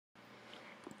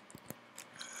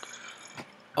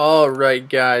Alright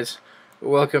guys,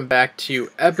 welcome back to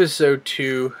episode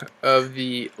 2 of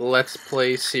the Let's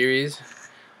Play series.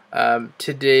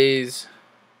 Today's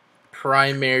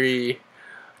primary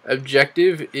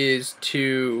objective is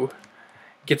to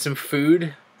get some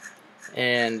food,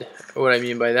 and what I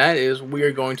mean by that is we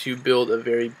are going to build a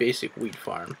very basic wheat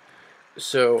farm.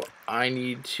 So I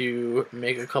need to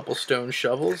make a couple stone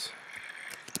shovels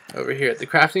over here at the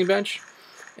crafting bench,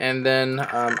 and then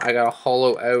I gotta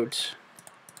hollow out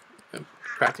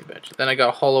crafting bench. Then I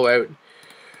gotta hollow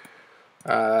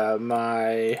out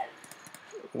my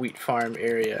wheat farm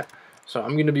area. So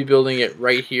I'm gonna be building it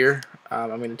right here.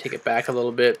 I'm gonna take it back a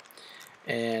little bit,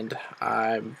 and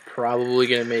I'm probably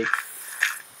gonna make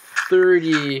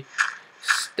 30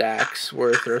 stacks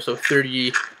worth, or so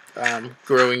 30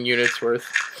 growing units worth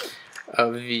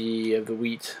of the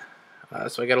wheat.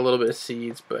 So I got a little bit of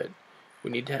seeds, but we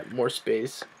need to have more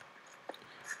space.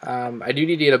 I do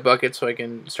need to get a bucket so I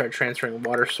can start transferring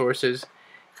water sources,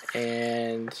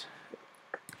 and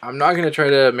I'm not going to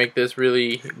try to make this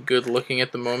really good looking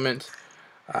at the moment.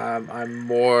 I'm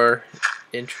more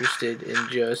interested in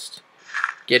just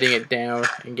getting it down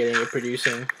and getting it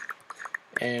producing,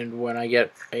 and when I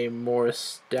get a more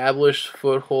established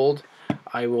foothold,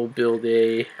 I will build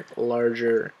a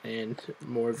larger and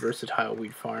more versatile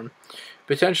wheat farm,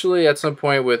 potentially at some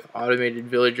point with automated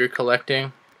villager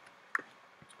collecting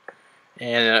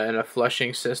and a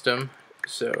flushing system.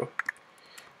 So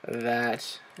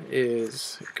that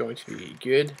is going to be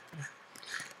good.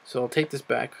 So I'll take this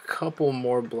back a couple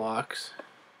more blocks.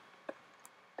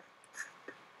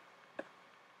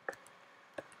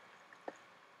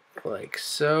 Like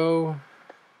so.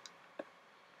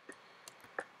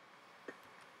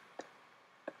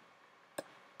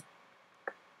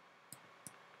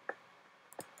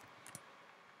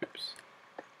 Oops.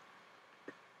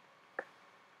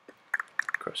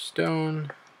 Crushed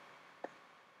stone.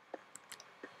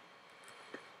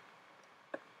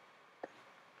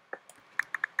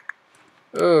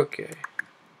 Okay.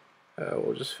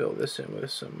 We'll just fill this in with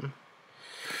some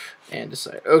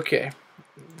andesite. Okay.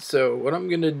 So what I'm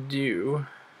gonna do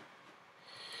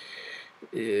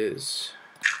is,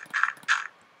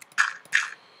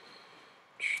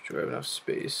 do I have enough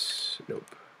space?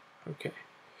 Nope. Okay.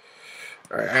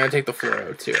 Alright, I'm gonna take the floor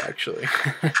out too, actually.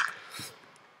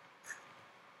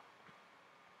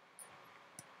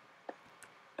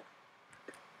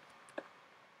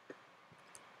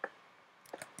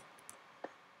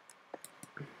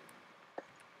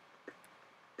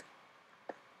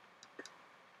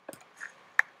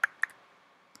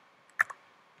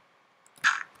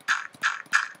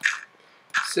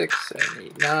 Six, 7,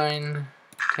 8, 9,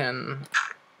 10,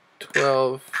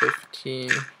 12,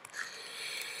 15.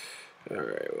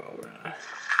 Alright, well, we're gonna...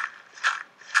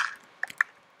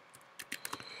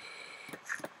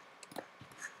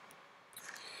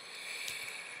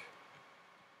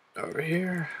 Over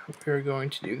here, we're going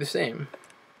to do the same.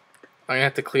 I'm gonna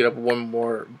have to clean up one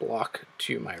more block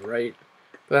to my right,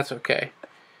 but that's okay.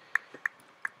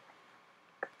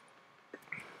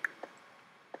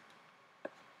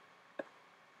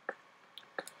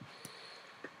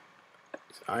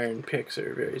 These iron picks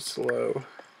are very slow,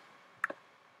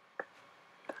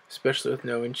 especially with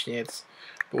no enchants.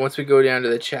 But once we go down to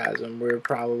the chasm, we're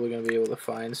probably going to be able to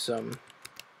find some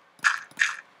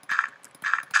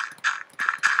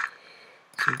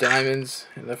diamonds,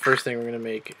 and the first thing we're going to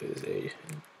make is a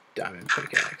diamond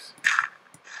pickaxe.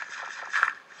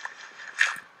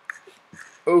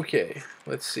 Okay,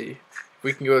 let's see.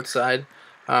 We can go outside.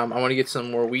 I want to get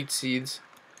some more wheat seeds,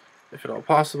 if at all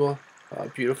possible.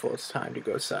 Beautiful, it's time to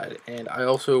go outside. And I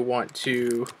also want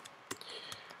to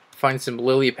find some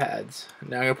lily pads.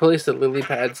 Now I'm going to place the lily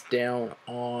pads down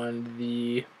on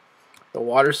the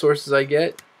water sources I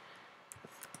get.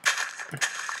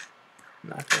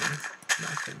 Nothing.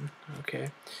 Okay.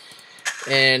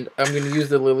 And I'm going to use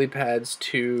the lily pads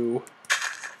to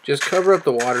just cover up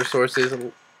the water sources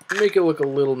and make it look a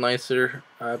little nicer,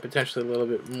 potentially a little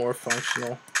bit more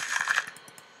functional.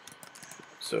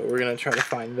 So we're going to try to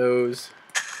find those.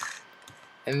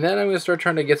 And then I'm going to start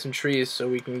trying to get some trees so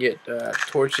we can get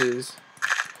torches,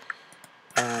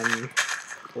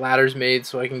 ladders made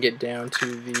so I can get down to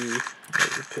the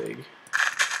pig.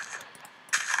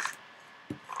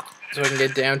 So I can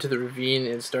get down to the ravine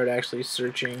and start actually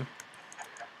searching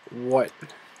what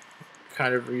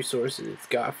kind of resources it's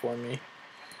got for me.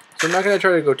 So I'm not going to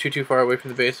try to go too far away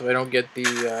from the base so I don't get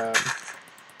the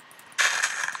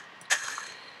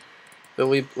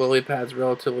lily pads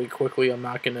relatively quickly. I'm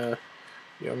not going to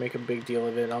make a big deal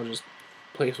of it. I'll just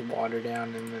place water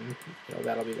down and then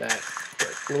that'll be that.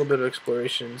 But a little bit of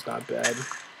exploration is not bad.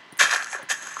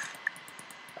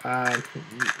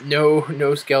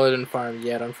 No skeleton farm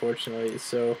yet, unfortunately.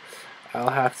 So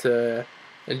I'll have to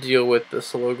deal with the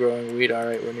slow growing weed. All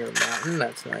right, we're near a mountain.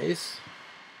 That's nice.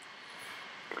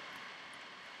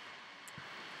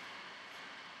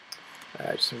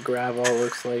 Just some gravel.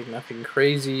 Looks like nothing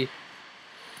crazy.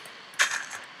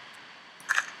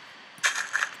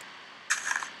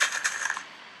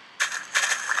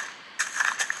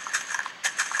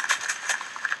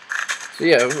 So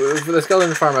yeah, for the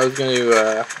skeleton farm, I was going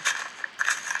to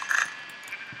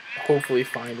hopefully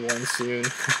find one soon.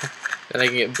 Then I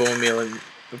can get bone meal, and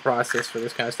the process for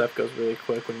this kind of stuff goes really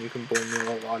quick when you can bone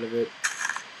meal a lot of it.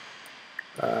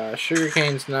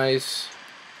 Sugarcane's nice.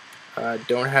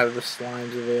 Don't have the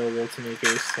slimes available to make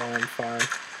a slime farm.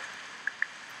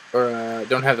 Or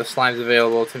don't have the slimes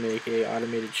available to make a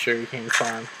automated sugarcane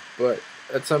farm. But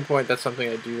at some point, that's something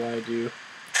I do want to do.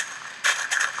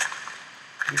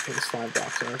 Because slime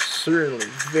blocks are certainly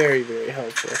very, very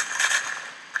helpful.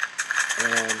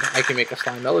 And I can make a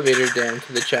slime elevator down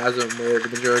to the chasm where the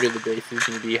majority of the base is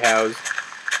going to be housed.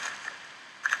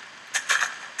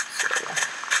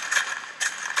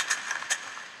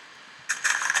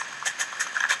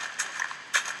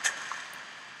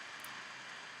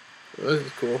 So this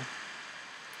is cool.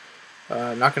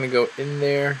 I'm not going to go in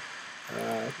there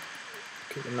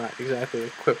because I'm not exactly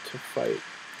equipped to fight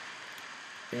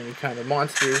any kind of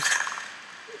monsters.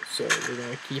 So we're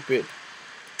going to keep it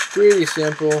pretty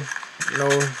simple. No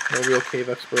real cave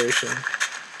exploration.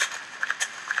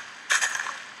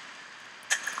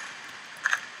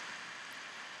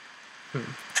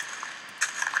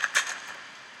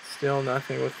 Still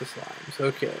nothing with the slimes.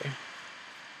 Okay.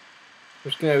 I'm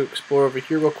just going to explore over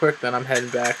here real quick, then I'm heading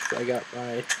back. I got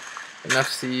my enough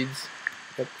seeds.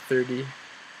 Got 30.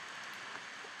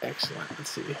 Excellent.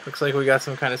 Let's see. Looks like we got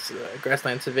some kind of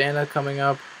grassland savanna coming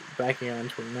up, backing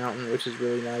onto a mountain, which is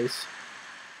really nice.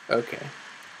 Okay.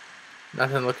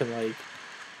 Nothing looking like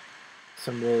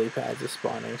some lily pads is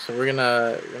spawning. So we're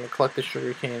gonna collect the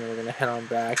sugar cane and we're gonna head on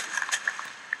back.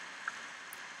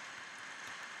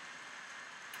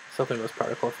 Something those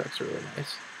particle effects are really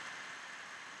nice.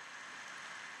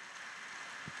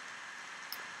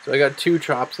 So I got 2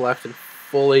 chops left in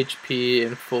full HP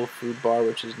and full food bar,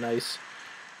 which is nice.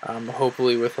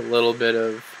 Hopefully with a little bit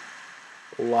of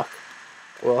luck,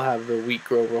 we'll have the wheat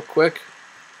grow real quick.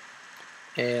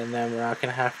 And then we're not going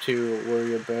to have to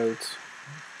worry about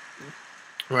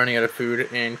running out of food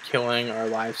and killing our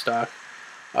livestock.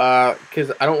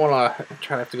 Because I don't want to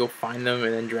try to have to go find them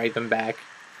and then drag them back.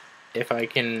 If I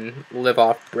can live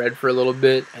off bread for a little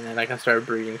bit, and then I can start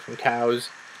breeding some cows,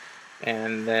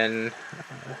 and then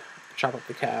chop up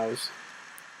the cows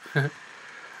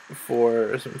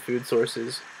for some food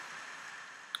sources.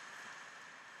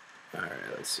 Alright,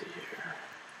 let's see here.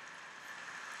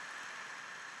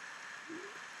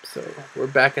 So we're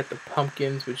back at the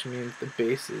pumpkins, which means the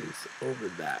base is over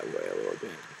that way a little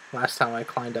bit. Last time I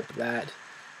climbed up that,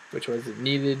 which wasn't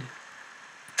needed.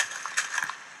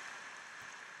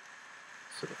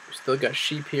 So we still got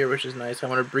sheep here, which is nice. I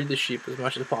want to breed the sheep as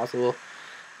much as possible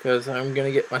because I'm going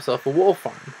to get myself a wool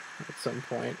farm at some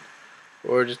point.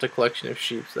 Or just a collection of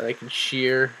sheep that I can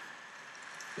shear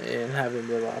and have them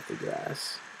live off the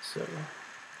grass. So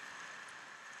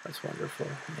that's wonderful.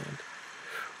 And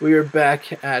we are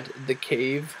back at the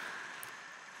cave.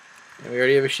 And we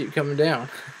already have a sheep coming down.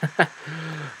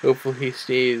 Hopefully he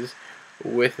stays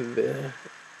with the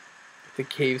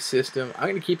cave system. I'm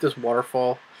going to keep this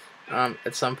waterfall.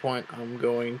 At some point I'm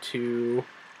going to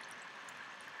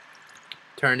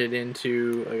turn it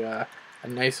into like a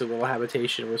nicer little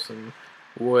habitation with some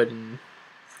wood and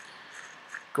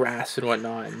grass and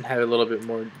whatnot, and have it a little bit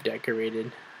more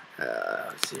decorated.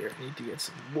 Let's see here, I need to get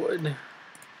some wood.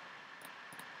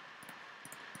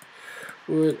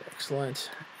 Wood,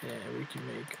 excellent. And we can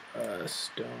make a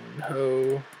stone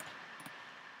hoe.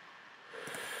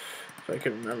 If I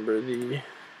can remember the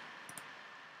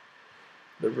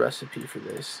recipe for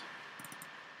this.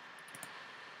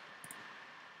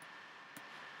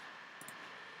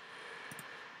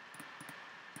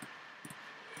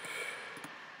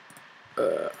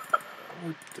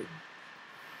 What the...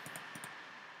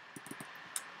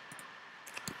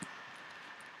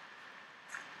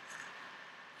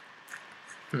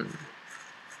 I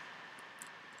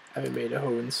haven't made a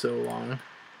hoe in so long.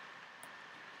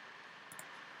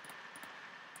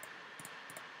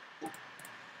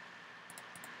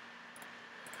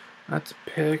 That's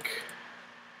pick,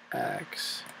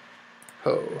 axe,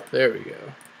 hoe. There we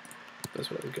go.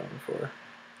 That's what I was going for.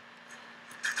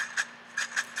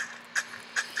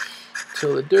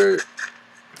 Till the dirt.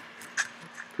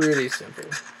 Pretty simple.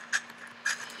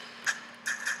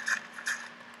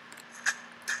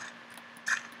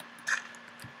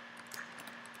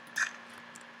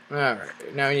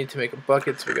 Alright, now we need to make a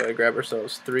bucket, so we gotta grab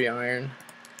ourselves 3 iron.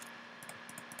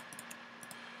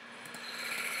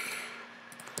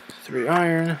 3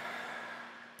 iron.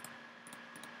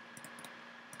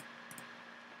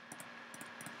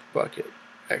 Bucket.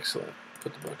 Excellent.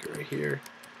 Put the bucket right here.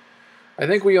 I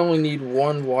think we only need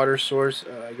 1 water source.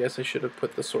 I guess I should have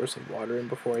put the source of water in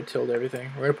before I tilled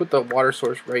everything. We're going to put the water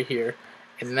source right here,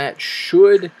 and that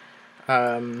should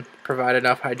provide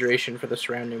enough hydration for the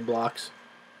surrounding blocks.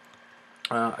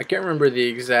 I can't remember the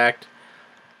exact...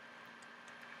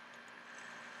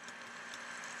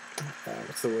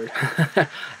 what's the word? I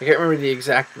can't remember the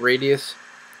exact radius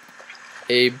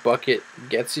a bucket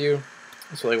gets you.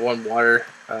 So like 1 water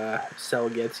cell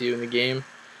gets you in the game.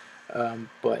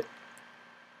 But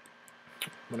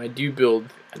when I do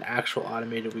build an actual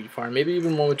automated wheat farm, maybe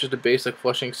even one with just a basic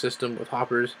flushing system with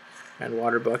hoppers and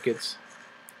water buckets.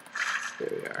 There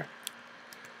we are.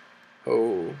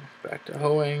 Oh, back to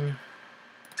hoeing.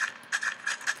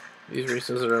 These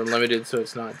resources are unlimited, so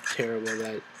it's not terrible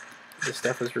that the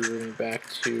stuff is reverting back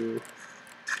to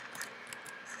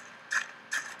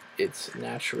its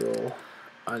natural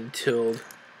untilled.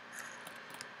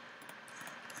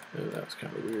 Oh, that was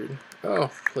kind of weird.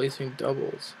 Oh, placing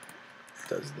doubles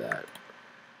does that.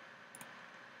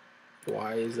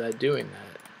 Why is that doing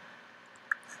that?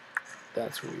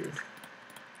 That's weird.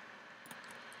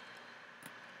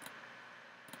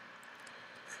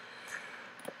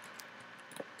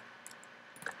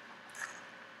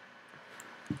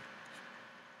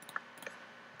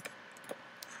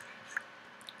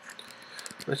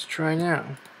 Let's try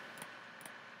now.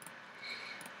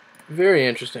 Very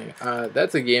interesting.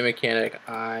 That's a game mechanic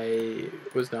I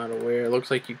was not aware. It looks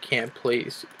like you can't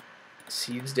place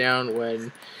seeds down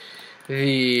when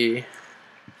the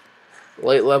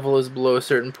light level is below a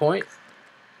certain point.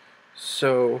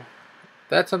 So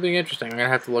that's something interesting. I'm going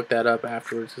to have to look that up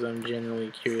afterwards because I'm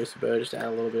genuinely curious about it. Just add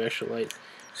a little bit extra light.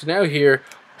 So now here,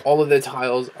 all of the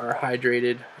tiles are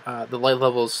hydrated. The light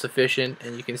level is sufficient,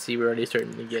 and you can see we're already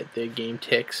starting to get the game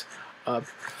ticks up.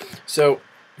 So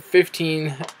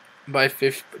 15 by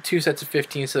 2 sets of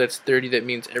 15, so that's 30. That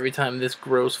means every time this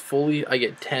grows fully, I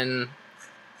get 10.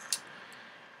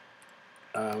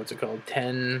 What's it called?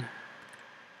 10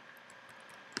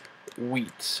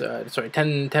 wheats. Sorry,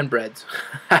 10 breads.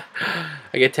 I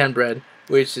get 10 bread,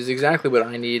 which is exactly what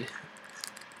I need.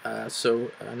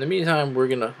 So in the meantime, we're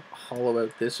gonna hollow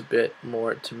out this a bit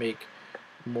more to make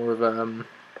more of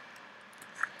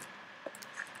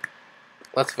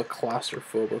less of a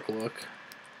claustrophobic look.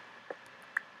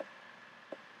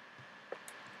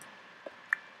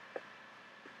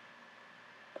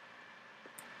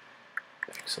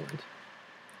 Excellent.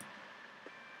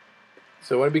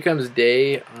 So when it becomes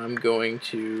day, I'm going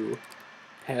to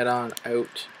head on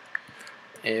out,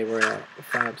 and we're gonna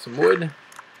find up some wood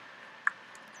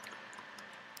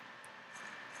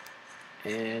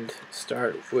and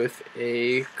start with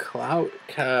a clout,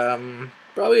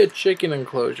 probably a chicken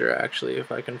enclosure actually,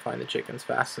 if I can find the chickens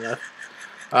fast enough.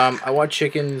 I want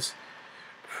chickens,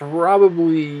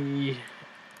 probably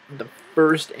the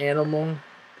first animal,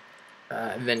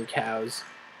 and then cows.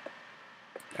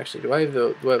 Actually, do I have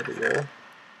the wool?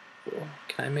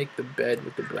 Can I make the bed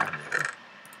with the brown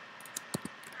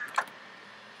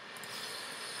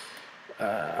wool?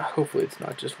 Hopefully it's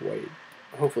not just white.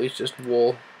 Hopefully it's just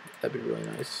wool. That'd be really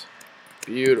nice.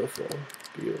 Beautiful,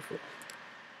 beautiful.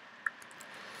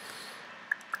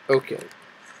 Okay.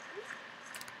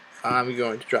 I'm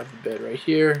going to drop the bed right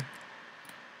here.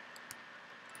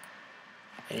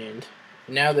 And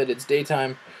now that it's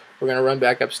daytime, we're going to run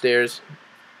back upstairs.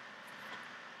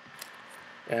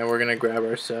 And we're going to grab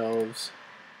ourselves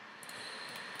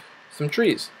some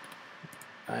trees.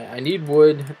 I need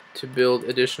wood to build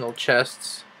additional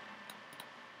chests.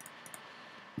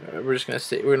 We're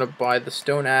just we're gonna buy the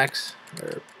stone axe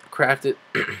or craft it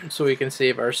so we can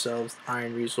save ourselves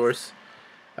iron resource.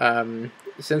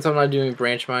 Since I'm not doing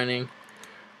branch mining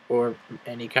or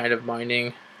any kind of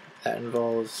mining that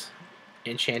involves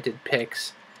enchanted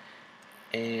picks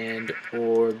and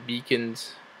or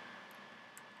beacons,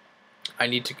 I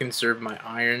need to conserve my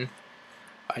iron.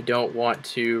 I don't want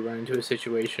to run into a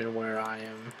situation where I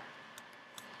am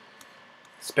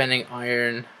spending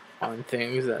iron on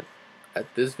things that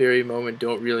at this very moment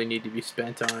don't really need to be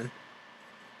spent on.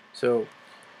 So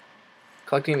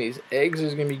collecting these eggs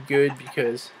is going to be good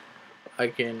because I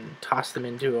can toss them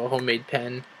into a homemade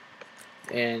pen.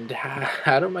 And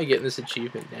how am I getting this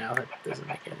achievement now? That doesn't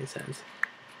make any sense.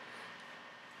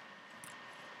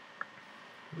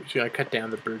 We're just going to cut down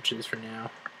the birches for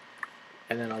now.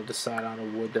 And then I'll decide on a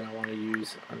wood that I want to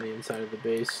use on the inside of the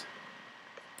base.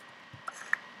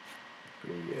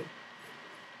 Pretty good.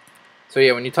 So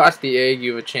yeah, when you toss the egg,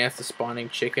 you have a chance to spawning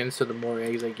chickens. So the more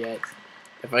eggs I get,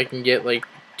 if I can get like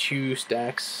 2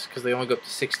 stacks, because they only go up to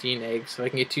 16 eggs. So if I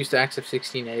can get 2 stacks of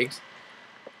 16 eggs,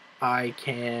 I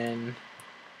can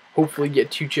hopefully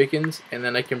get 2 chickens, and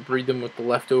then I can breed them with the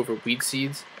leftover wheat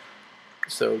seeds.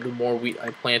 So the more wheat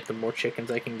I plant, the more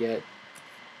chickens I can get.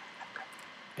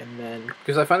 And then,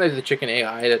 because I find that the chicken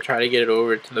AI that try to get it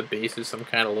over to the base is some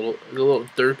kind of a little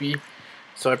derpy.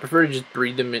 So I prefer to just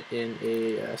breed them in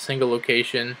a single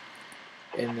location,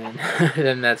 and then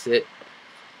then that's it.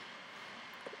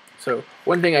 So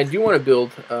one thing I do want to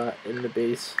build in the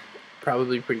base,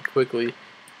 probably pretty quickly,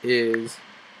 is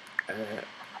a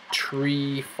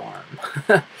tree farm.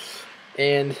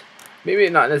 And maybe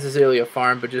not necessarily a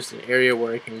farm, but just an area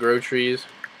where I can grow trees.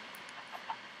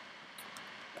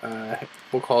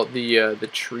 We'll call it the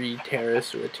tree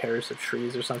terrace, or the terrace of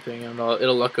trees, or something, and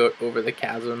it'll look out over the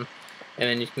chasm, and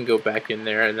then you can go back in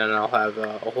there, and then I'll have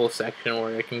a whole section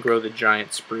where I can grow the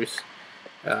giant spruce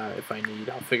if I need.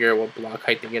 I'll figure out what block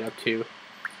height to get up to,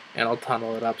 and I'll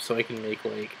tunnel it up so I can make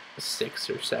like 6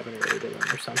 or 7 or 8 of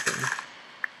them or something.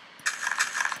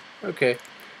 Okay,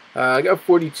 I got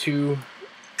 42.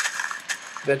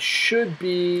 That should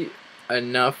be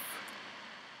enough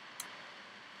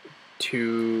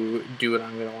to do what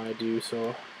I'm going to want to do.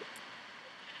 So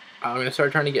I'm going to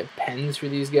start trying to get pens for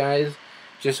these guys,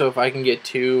 just so if I can get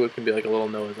 2, it can be like a little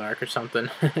Noah's Ark or something.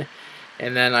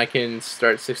 And then I can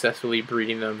start successfully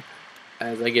breeding them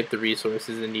as I get the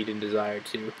resources and need and desire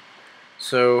to.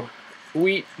 So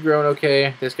wheat grown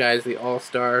okay. This guy is the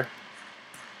all-star.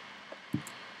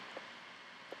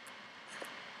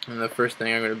 And the first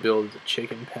thing I'm going to build is a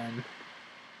chicken pen.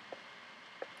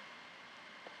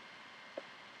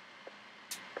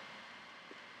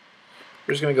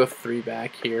 We're just going to go 3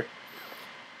 back here.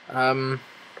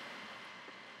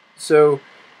 So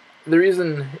the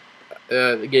reason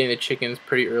getting the chickens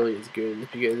pretty early is good is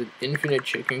because an infinite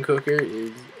chicken cooker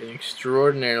is an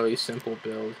extraordinarily simple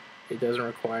build. It doesn't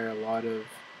require a lot of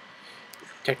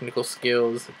technical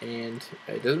skills, and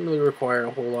it doesn't really require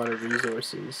a whole lot of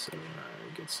resources. So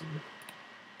get some,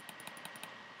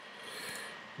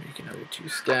 make another 2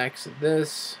 stacks of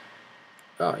this.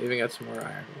 Oh, even got some more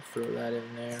iron. We'll throw that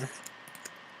in there.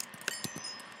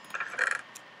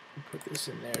 Put this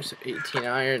in there. So 18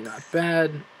 iron, not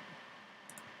bad.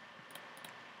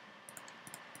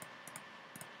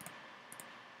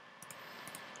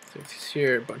 Take this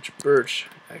here, a bunch of birch,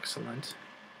 excellent.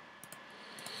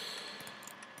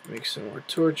 Make some more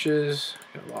torches,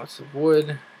 got lots of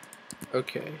wood.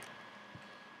 Okay.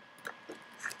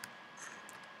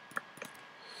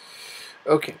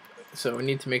 Okay, so we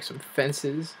need to make some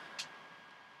fences.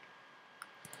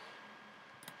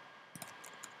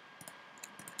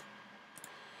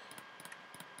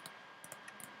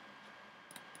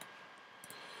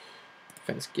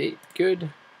 Fence gate, good.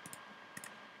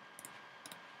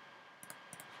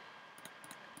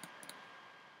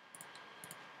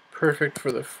 Perfect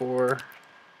for the 4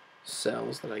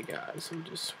 cells that I got. So we'll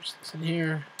just switch this in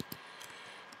here.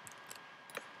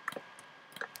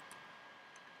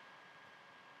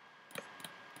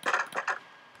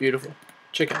 Beautiful.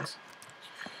 Chickens.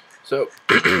 So,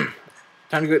 time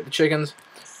to get the chickens.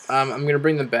 I'm going to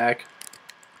bring them back.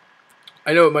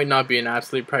 I know it might not be an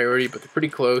absolute priority, but they're pretty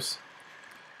close.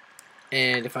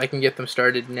 And if I can get them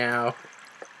started now,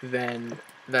 then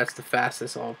that's the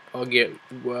fastest I'll get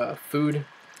food.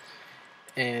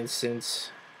 And since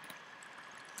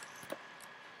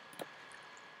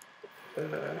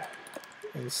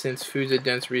food's a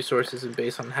dense resource and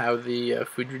based on how the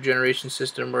food regeneration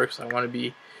system works, I want to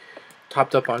be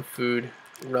topped up on food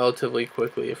relatively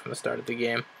quickly from the start of the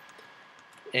game.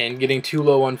 And getting too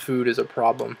low on food is a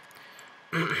problem.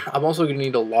 I'm also going to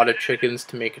need a lot of chickens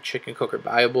to make a chicken cooker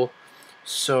viable.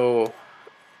 So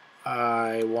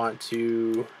I want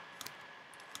to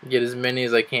get as many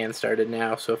as I can started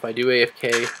now. So if I do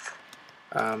AFK,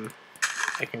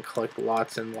 I can collect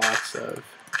lots and lots of.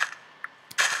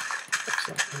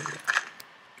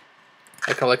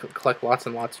 I collect lots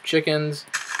and lots of chickens,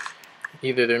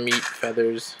 either their meat,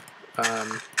 feathers,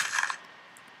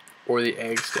 or the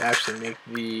eggs to actually make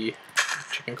the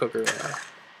chicken cooker a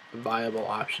viable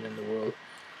option in the world.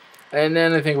 And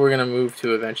then I think we're gonna move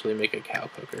to eventually make a cow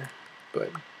cooker, but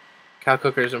cow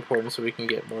cooker is important so we can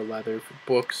get more leather for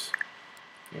books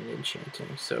and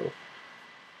enchanting. So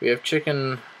we have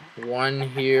chicken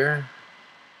 1 here,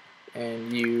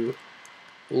 and you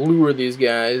lure these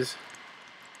guys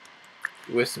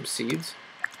with some seeds.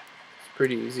 It's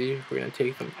pretty easy. We're going to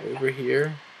take them over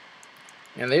here,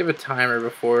 and they have a timer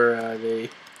before they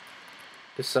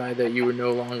decide that you are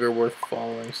no longer worth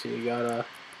following, so you gotta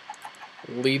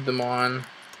lead them on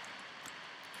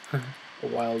A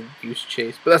wild goose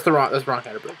chase, but that's the wrong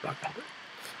kind of bird. Wrong kind of bird.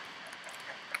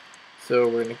 So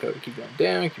we're gonna keep going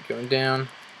down, keep going down.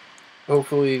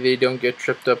 Hopefully they don't get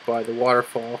tripped up by the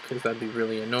waterfall, because that'd be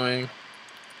really annoying.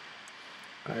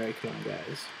 Alright, come on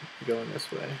guys. We're going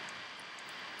this way.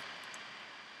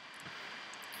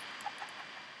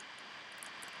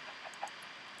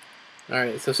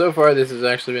 Alright, so far this has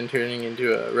actually been turning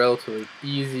into a relatively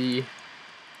easy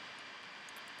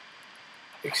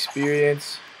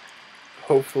experience.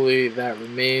 Hopefully that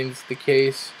remains the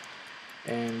case,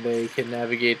 and they can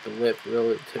navigate the lip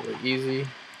relatively easy.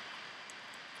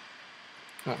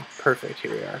 Oh, perfect,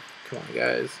 here we are. Come on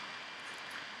guys.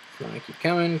 Come on, keep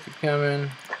coming, keep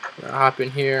coming. We're gonna hop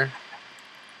in here.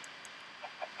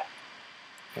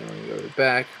 And we're gonna go to the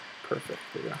back. Perfect.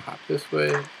 We're gonna hop this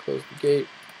way, close the gate.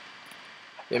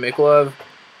 They make love.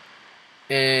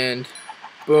 And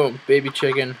boom, baby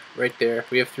chicken right there.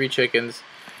 We have 3 chickens.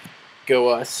 Go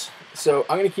us. So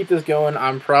I'm gonna keep this going.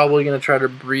 I'm probably gonna try to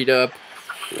breed up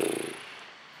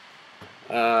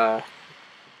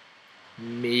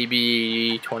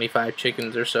maybe 25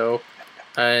 chickens or so,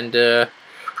 and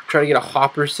try to get a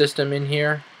hopper system in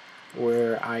here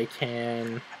where I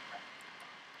can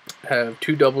have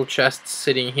 2 double chests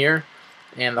sitting here,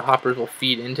 and the hoppers will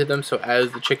feed into them, so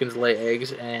as the chickens lay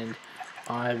eggs and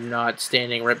I'm not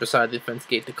standing right beside the fence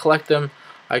gate to collect them,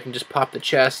 I can just pop the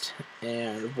chest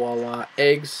and voila,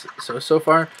 eggs. So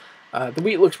far the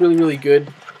wheat looks really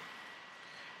good.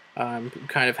 I'm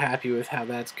kind of happy with how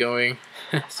that's going.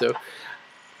 So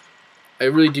I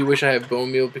really do wish I had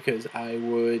bone meal, because I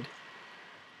would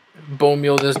bone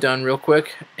meal this done real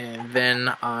quick, and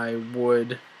then I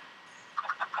would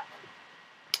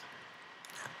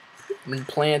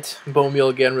replant bone meal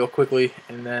again real quickly,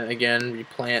 and then again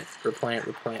replant.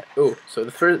 Oh, so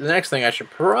the next thing I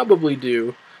should probably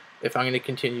do, if I'm going to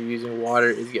continue using water,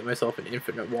 is get myself an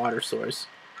infinite water source.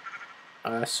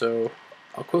 So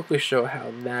I'll quickly show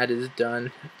how that is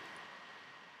done.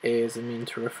 As a means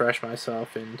to refresh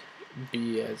myself, and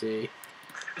B as a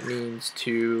means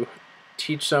to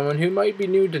teach someone who might be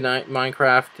new to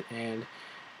Minecraft, and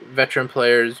veteran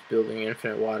players building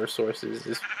infinite water sources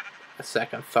is a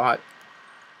second thought.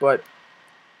 But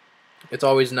it's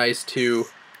always nice to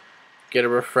get a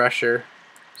refresher.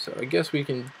 So I guess we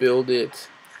can build it.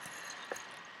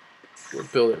 We'll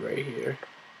build it right here.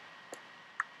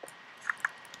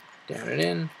 Down and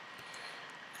in.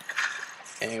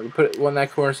 And we put it in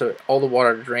that corner so all the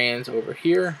water drains over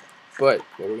here. But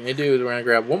what we're going to do is we're going to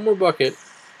grab one more bucket.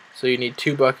 So you need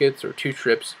 2 buckets or 2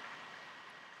 trips,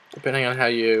 depending on how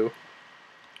you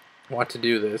want to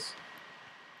do this.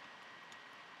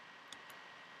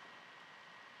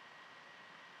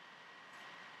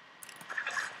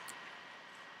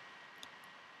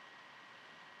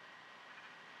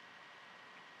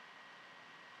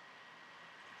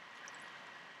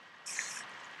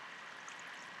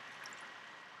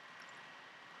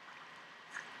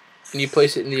 And you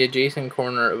place it in the adjacent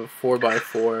corner of a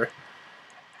 4x4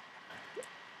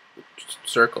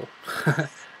 circle.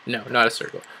 No, not a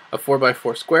circle. A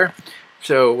 4x4 square.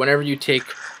 So whenever you take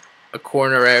a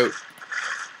corner out,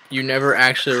 you never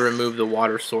actually remove the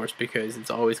water source, because it's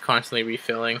always constantly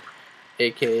refilling,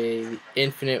 aka the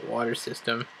infinite water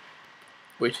system,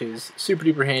 which is super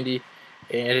duper handy.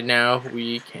 And now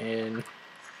we can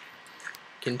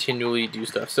continually do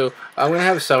stuff. So I'm going to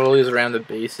have several of these around the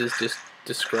bases, just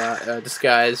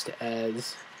disguised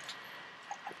as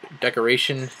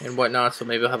decoration and whatnot. So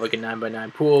maybe I'll have like a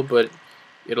 9x9 pool, but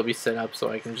it'll be set up so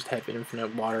I can just have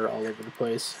infinite water all over the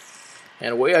place.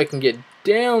 And a way I can get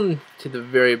down to the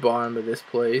very bottom of this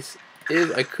place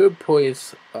is I could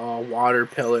place a water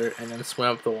pillar and then swim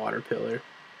up the water pillar,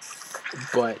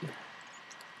 but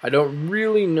I don't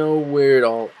really know where it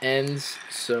all ends,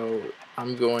 so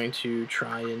I'm going to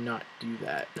try and not do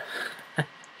that.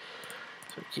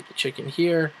 So keep the chicken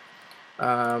here.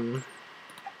 I'm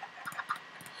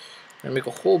gonna make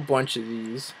a whole bunch of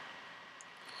these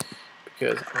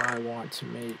because I want to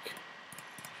make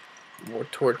more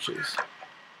torches.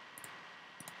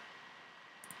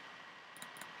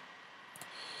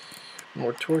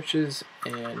 More torches,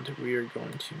 and we are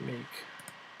going to make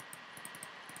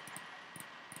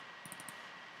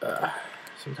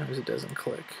sometimes it doesn't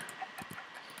click.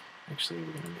 Actually,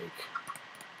 we're gonna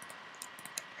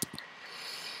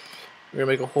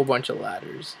make a whole bunch of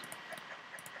ladders.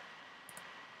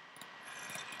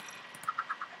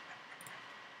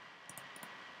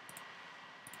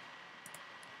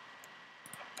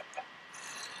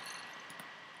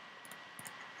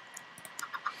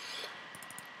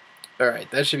 Alright,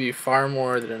 that should be far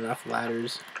more than enough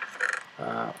ladders.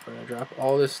 We're going to drop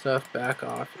all this stuff back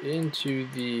off into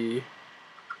the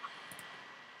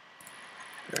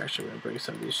Actually, we're going to break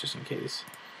some of these just in case.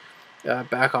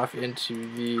 Back off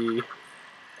into the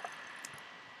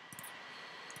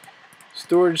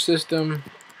storage system,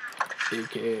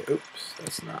 aka, oops,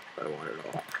 that's not what I want at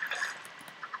all.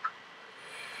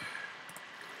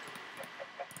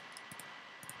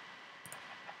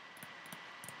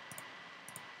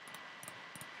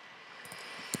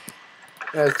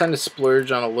 It's time to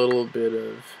splurge on a little bit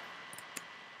of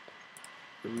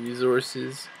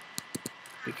resources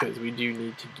because we do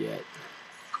need to get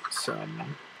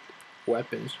some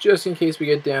weapons just in case we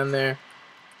get down there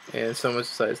and someone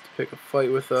decides to pick a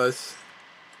fight with us.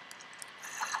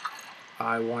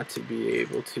 I want to be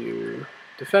able to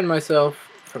defend myself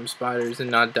from spiders and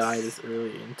not die this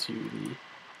early into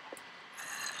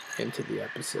the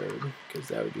episode, because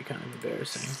that would be kind of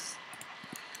embarrassing.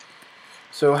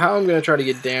 So how I'm going to try to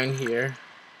get down here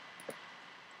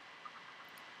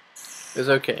is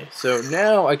okay. So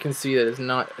now I can see that it's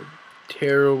not a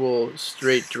terrible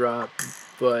straight drop,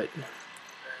 but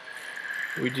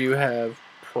we do have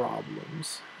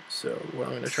problems. So what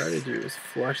I'm going to try to do is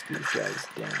flush these guys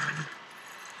down.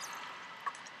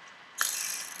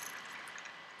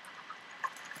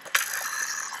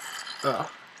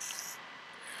 Oh.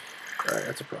 Alright,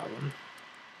 that's a problem.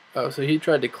 Oh, so he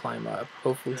tried to climb up.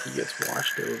 Hopefully he gets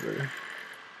washed over.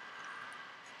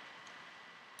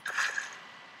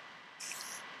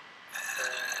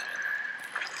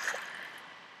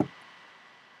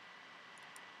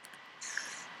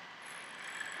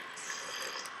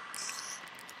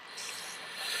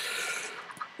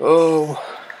 Oh,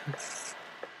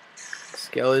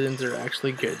 skeletons are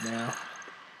actually good now.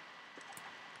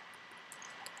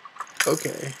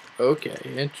 Okay, okay,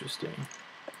 interesting.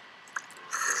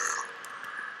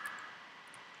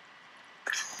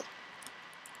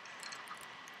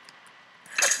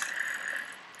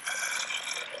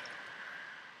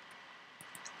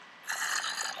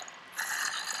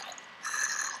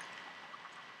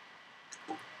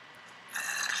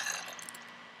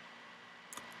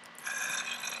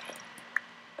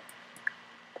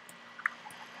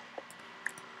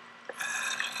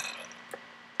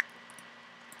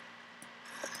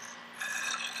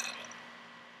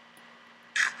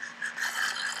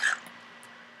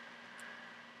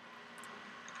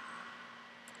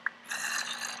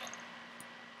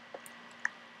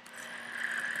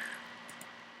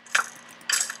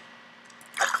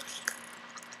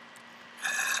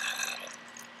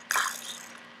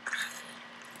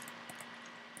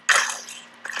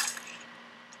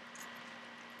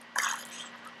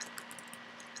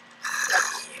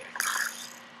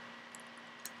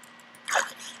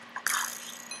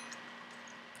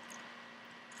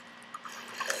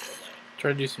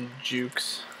 Try to do some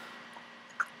jukes.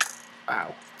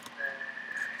 Ow.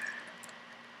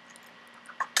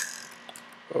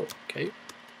 Okay.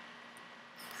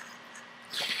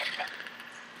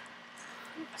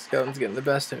 Skeleton's getting the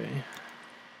best of me.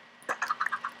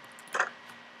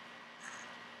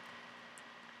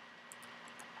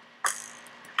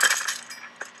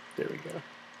 There we go.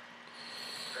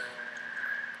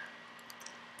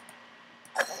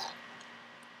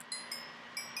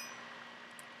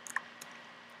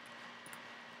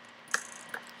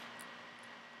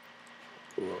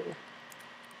 Whoa.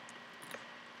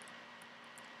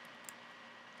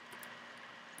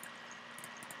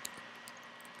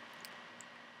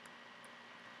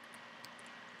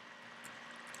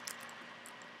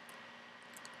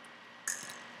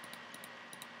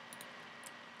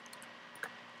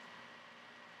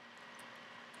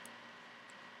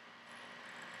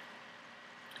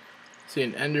 See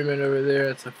an Enderman over there.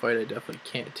 That's a fight I definitely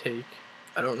can't take.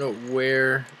 I don't know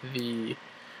where the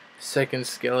second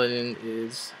skeleton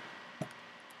is.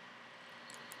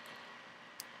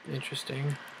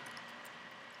 Interesting.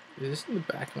 Is this in the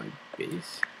back of my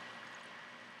base?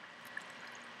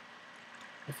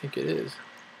 I think it is.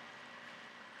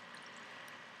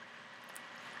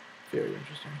 Very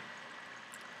interesting.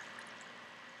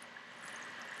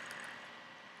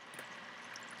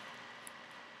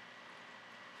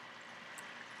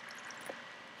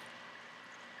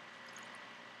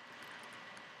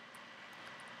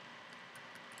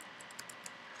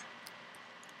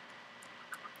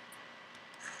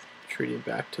 Retreating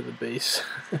back to the base.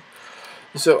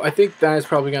 So I think that is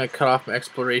probably going to cut off my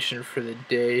exploration for the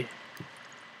day.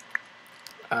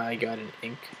 I got an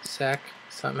ink sac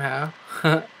somehow.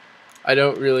 I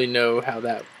don't really know how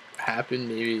that happened.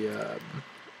 Maybe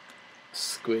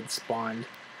squid spawned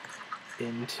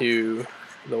into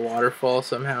the waterfall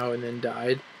somehow and then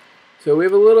died. So we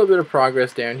have a little bit of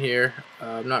progress down here.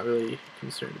 I'm not really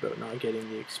concerned about not getting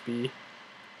the XP.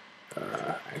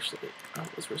 Actually, oh,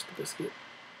 let's risk the biscuit.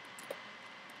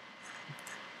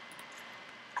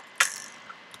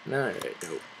 Alright,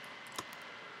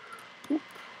 nope.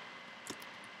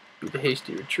 Do the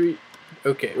hasty retreat.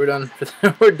 Okay, we're done.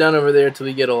 We're done over there until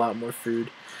we get a lot more food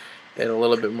and a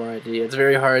little bit more idea. It's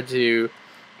very hard to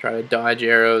try to dodge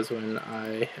arrows when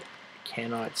I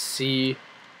cannot see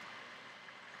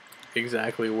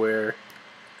exactly where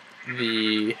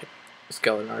the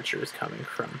skeleton archer is coming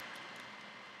from.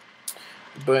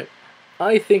 But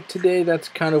I think today that's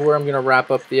kind of where I'm going to wrap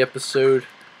up the episode.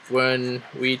 When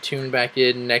we tune back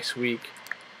in next week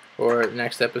or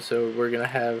next episode, we're going to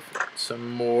have some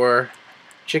more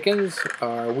chickens.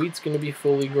 Our wheat's going to be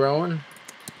fully grown,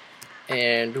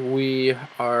 and we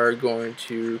are going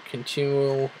to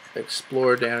continue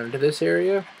explore down into this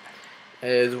area,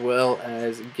 as well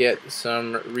as get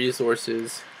some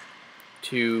resources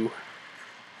to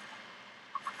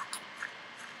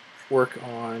work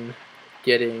on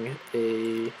getting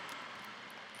a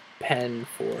pen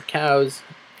for cows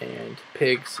and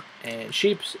pigs and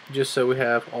sheep, just so we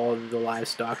have all of the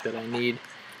livestock that I need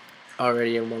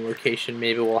already in one location.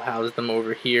 Maybe we'll house them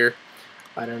over here.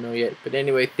 I don't know yet. But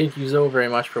anyway, thank you so very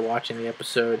much for watching the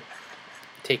episode.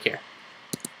 Take care.